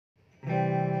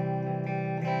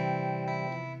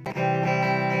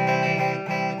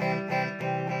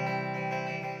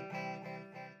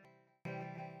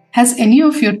Has any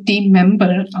of your team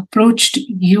member approached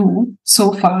you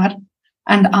so far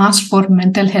and asked for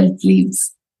mental health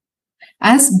leaves?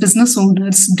 As business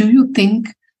owners, do you think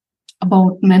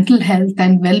about mental health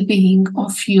and well-being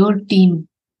of your team?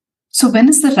 So when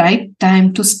is the right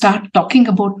time to start talking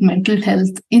about mental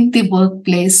health in the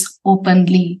workplace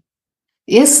openly?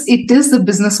 Yes, it is the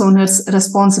business owner's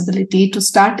responsibility to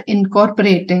start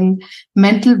incorporating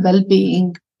mental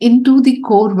well-being into the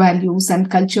core values and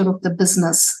culture of the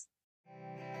business.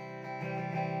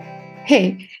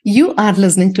 Hey, you are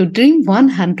listening to Dream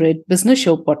 100 Business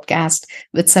Show podcast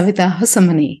with Savitha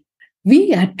Hosamane.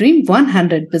 We at Dream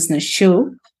 100 Business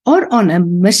Show are on a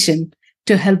mission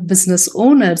to help business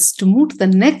owners to move to the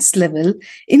next level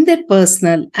in their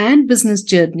personal and business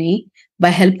journey by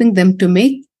helping them to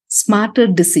make smarter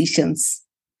decisions.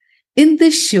 In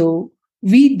this show,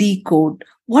 we decode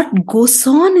what goes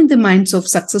on in the minds of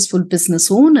successful business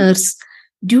owners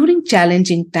during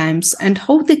challenging times and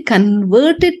how they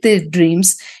converted their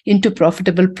dreams into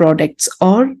profitable products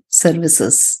or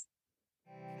services.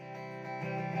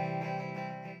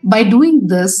 By doing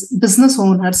this, business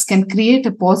owners can create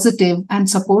a positive and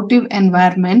supportive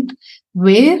environment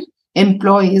where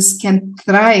employees can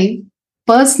thrive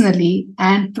personally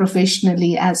and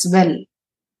professionally as well.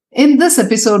 In this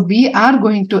episode, we are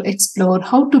going to explore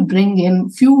how to bring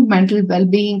in few mental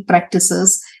well-being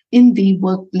practices in the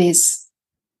workplace.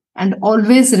 And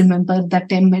always remember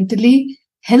that a mentally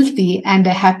healthy and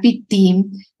a happy team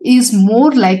is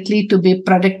more likely to be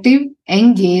productive,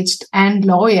 engaged, and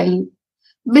loyal,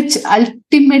 which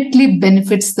ultimately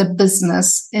benefits the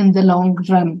business in the long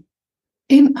run.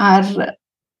 In our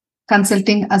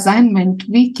consulting assignment,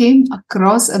 we came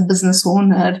across a business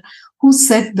owner who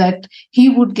said that he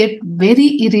would get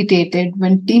very irritated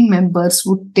when team members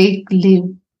would take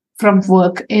leave from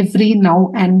work every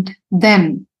now and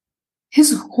then.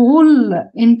 His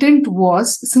whole intent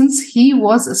was, since he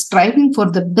was striving for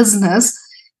the business,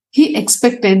 he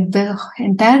expected the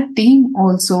entire team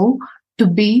also to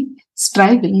be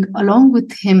striving along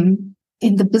with him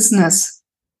in the business.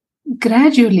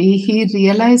 Gradually, he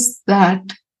realized that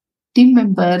team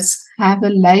members have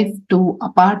a life too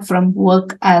apart from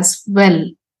work as well.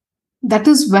 That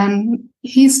is when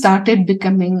he started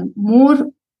becoming more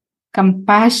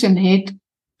compassionate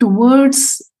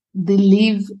towards the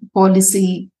leave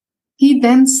policy. He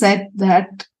then said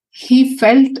that he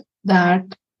felt that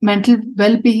mental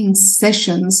well-being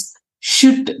sessions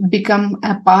should become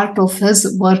a part of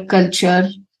his work culture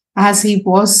as he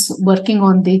was working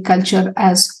on the culture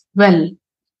as well.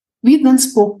 We then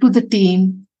spoke to the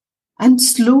team, and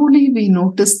slowly we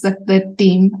noticed that the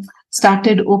team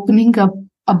started opening up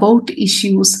about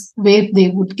issues where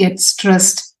they would get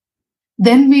stressed.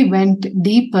 Then we went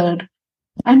deeper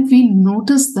and we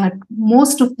noticed that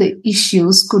most of the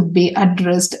issues could be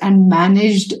addressed and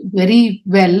managed very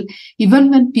well, even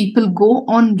when people go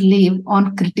on leave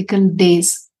on critical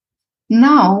days.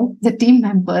 Now, the team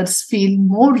members feel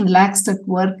more relaxed at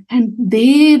work, and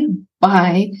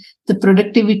thereby the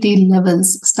productivity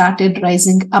levels started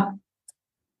rising up.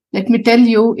 Let me tell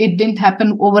you, it didn't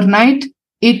happen overnight.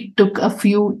 It took a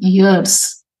few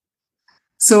years.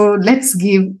 So let's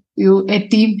give you a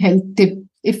team health tip.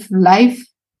 If life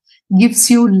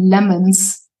gives you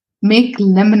lemons, make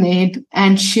lemonade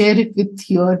and share it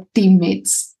with your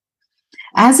teammates.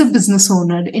 As a business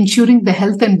owner, ensuring the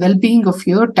health and well-being of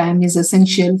your time is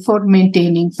essential for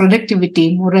maintaining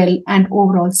productivity, morale, and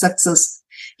overall success.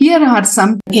 Here are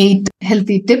some 8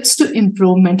 healthy tips to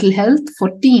improve mental health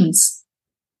for teams.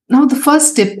 Now, the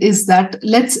first tip is that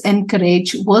let's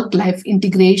encourage work-life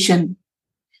integration.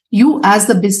 You as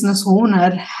the business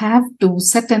owner have to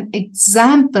set an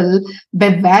example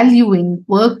by valuing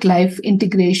work-life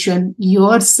integration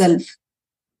yourself,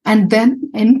 and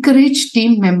then encourage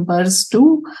team members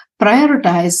to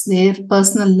prioritize their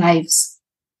personal lives.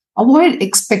 Avoid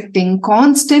expecting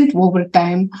constant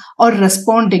overtime or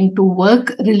responding to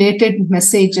work-related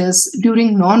messages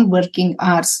during non-working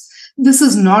hours. This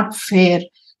is not fair.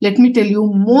 Let me tell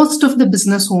you, most of the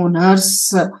business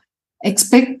owners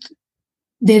expect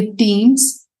their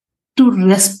teams to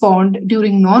respond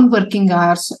during non-working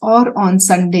hours or on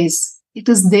Sundays. It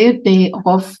is their day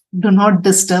off. Do not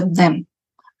disturb them.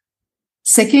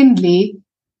 Secondly,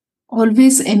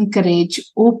 always encourage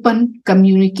open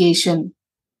communication.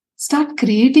 Start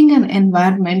creating an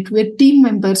environment where team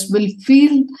members will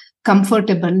feel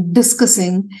comfortable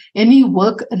discussing any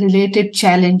work-related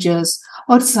challenges,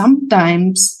 or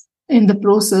sometimes in the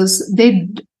process, they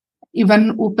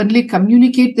even openly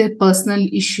communicate their personal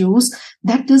issues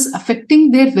that is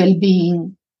affecting their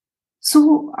well-being.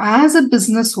 So as a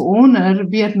business owner,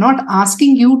 we are not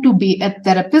asking you to be a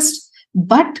therapist,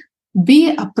 but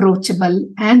Be approachable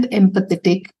and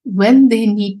empathetic when they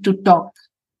need to talk.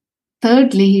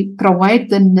 Thirdly, provide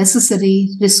the necessary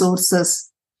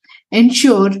resources.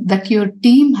 Ensure that your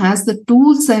team has the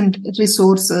tools and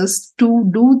resources to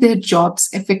do their jobs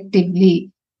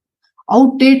effectively.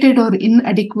 Outdated or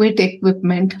inadequate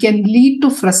equipment can lead to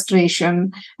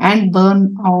frustration and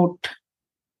burnout,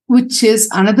 which is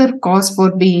another cause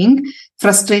for being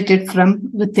frustrated from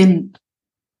within.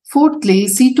 Fourthly,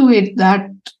 see to it that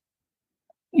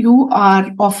you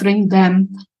are offering them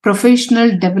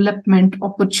professional development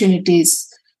opportunities.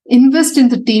 Invest in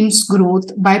the team's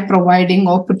growth by providing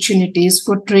opportunities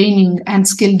for training and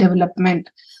skill development.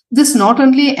 This not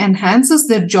only enhances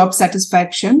their job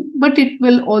satisfaction, but it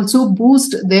will also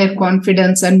boost their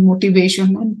confidence and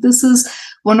motivation. And this is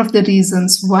one of the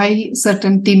reasons why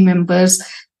certain team members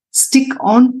stick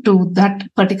on to that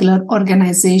particular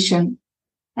organization.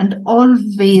 And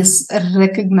always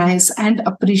recognize and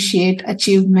appreciate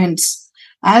achievements.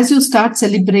 As you start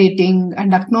celebrating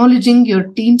and acknowledging your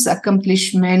team's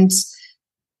accomplishments,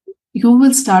 you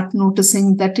will start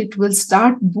noticing that it will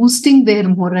start boosting their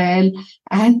morale,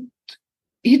 and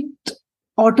it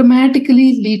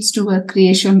automatically leads to a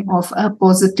creation of a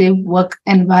positive work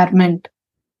environment.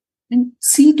 And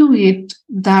see to it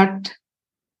that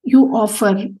you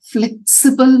offer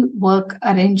flexible work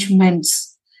arrangements.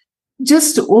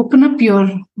 Just open up your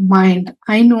mind.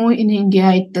 I know in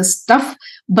India it is tough,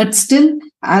 but still,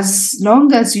 as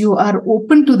long as you are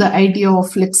open to the idea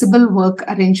of flexible work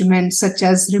arrangements such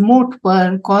as remote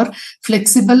work or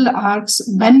flexible hours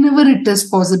whenever it is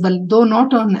possible, though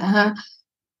not on a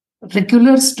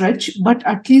regular stretch, but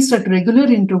at least at regular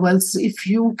intervals, if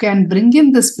you can bring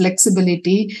in this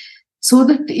flexibility so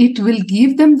that it will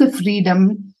give them the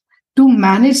freedom to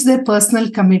manage their personal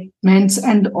commitments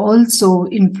and also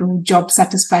improve job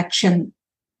satisfaction.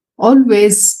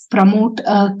 Always promote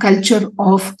a culture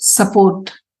of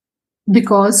support,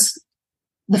 because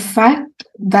the fact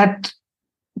that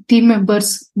team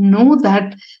members know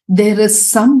that there is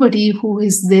somebody who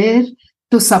is there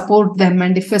to support them,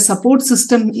 and if a support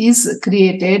system is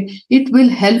created, it will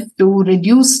help to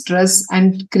reduce stress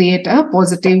and create a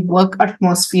positive work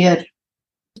atmosphere.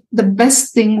 The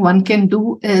best thing one can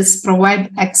do is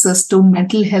provide access to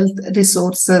mental health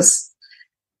resources.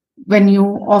 When you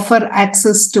offer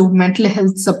access to mental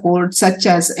health support, such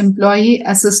as employee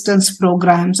assistance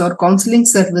programs or counseling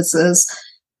services,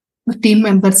 the team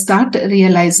members start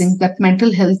realizing that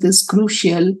mental health is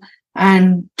crucial,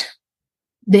 and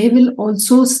they will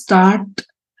also start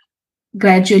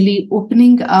gradually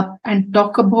opening up and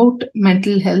talk about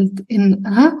mental health in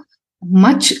a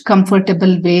much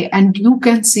comfortable way, and you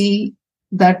can see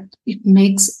that it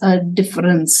makes a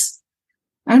difference.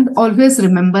 And always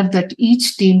remember that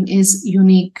each team is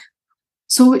unique,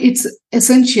 so it's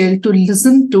essential to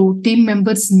listen to team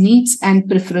members' needs and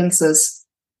preferences.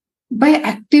 By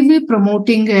actively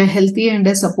promoting a healthy and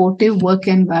a supportive work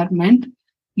environment,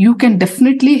 you can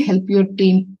definitely help your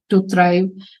team to thrive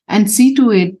and see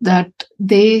to it that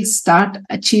they start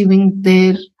achieving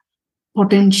their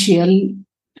potential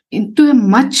into a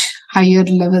much higher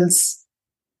levels.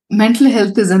 Mental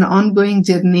health is an ongoing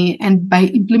journey, and by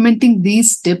implementing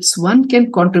these tips, one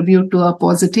can contribute to a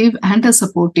positive and a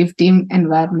supportive team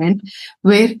environment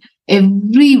where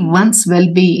everyone's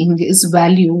well-being is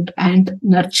valued and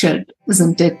nurtured,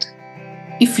 isn't it?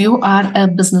 If you are a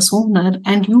business owner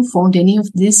and you found any of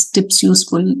these tips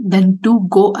useful, then do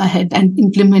go ahead and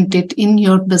implement it in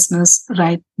your business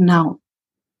right now.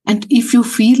 And if you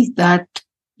feel that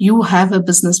you have a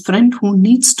business friend who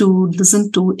needs to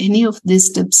listen to any of these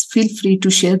tips, feel free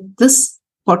to share this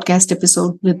podcast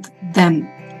episode with them.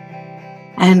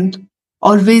 And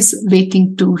always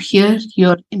waiting to hear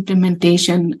your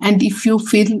implementation. And if you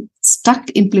feel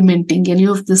stuck implementing any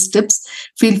of these tips,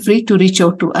 feel free to reach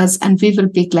out to us and we will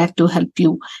be glad to help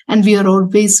you. And we are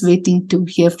always waiting to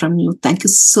hear from you. Thank you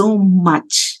so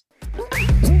much.